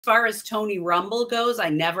far as Tony Rumble goes, I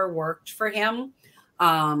never worked for him.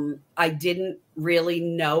 I didn't really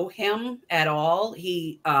know him at all.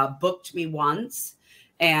 He booked me once,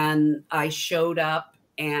 and I showed up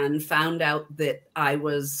and found out that I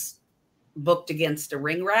was booked against a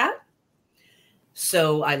ring rat.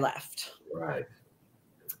 So I left. Right.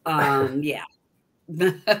 Yeah.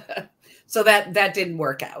 So that didn't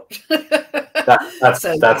work out.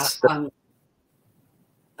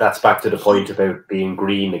 That's back to the point about being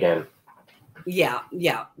green again. Yeah.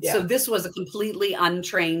 So this was a completely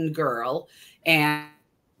untrained girl, and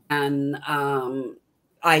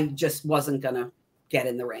I just wasn't gonna get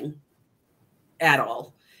in the ring at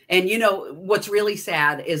all. And you know what's really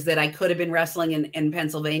sad is that I could have been wrestling in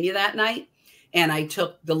Pennsylvania that night, and I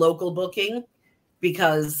took the local booking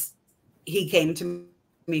because he came to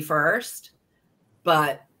me first.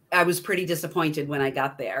 But I was pretty disappointed when I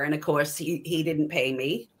got there. And of course, he didn't pay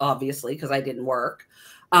me, obviously, because I didn't work.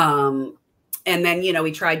 And then, you know,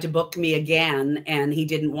 he tried to book me again, and he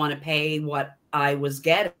didn't want to pay what I was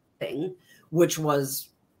getting, which was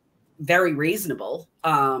very reasonable.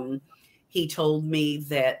 He told me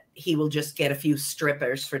that he will just get a few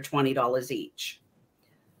strippers for $20 each.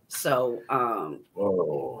 So,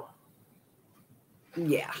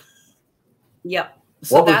 yeah. Yep.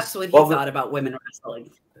 So that's what he thought about women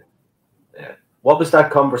wrestling. Yeah. What was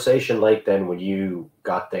that conversation like then when you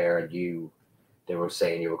got there and they were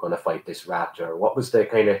saying you were going to fight this rat? Or what was the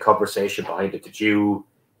kind of conversation behind it? Did you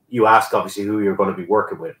asked obviously who you're going to be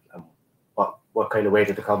working with, and what kind of way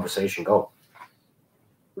did the conversation go?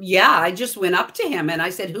 Yeah, I just went up to him and I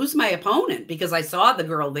said, "Who's my opponent?" Because I saw the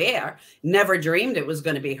girl there, never dreamed it was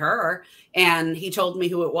going to be her. And he told me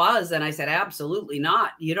who it was. And I said, "Absolutely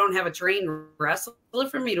not. You don't have a trained wrestler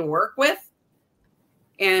for me to work with."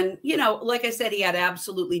 And, you know, like I said, he had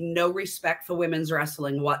absolutely no respect for women's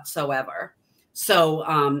wrestling whatsoever. So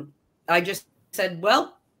I just said,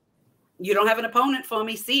 "Well, you don't have an opponent for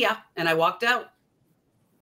me. See ya." And I walked out.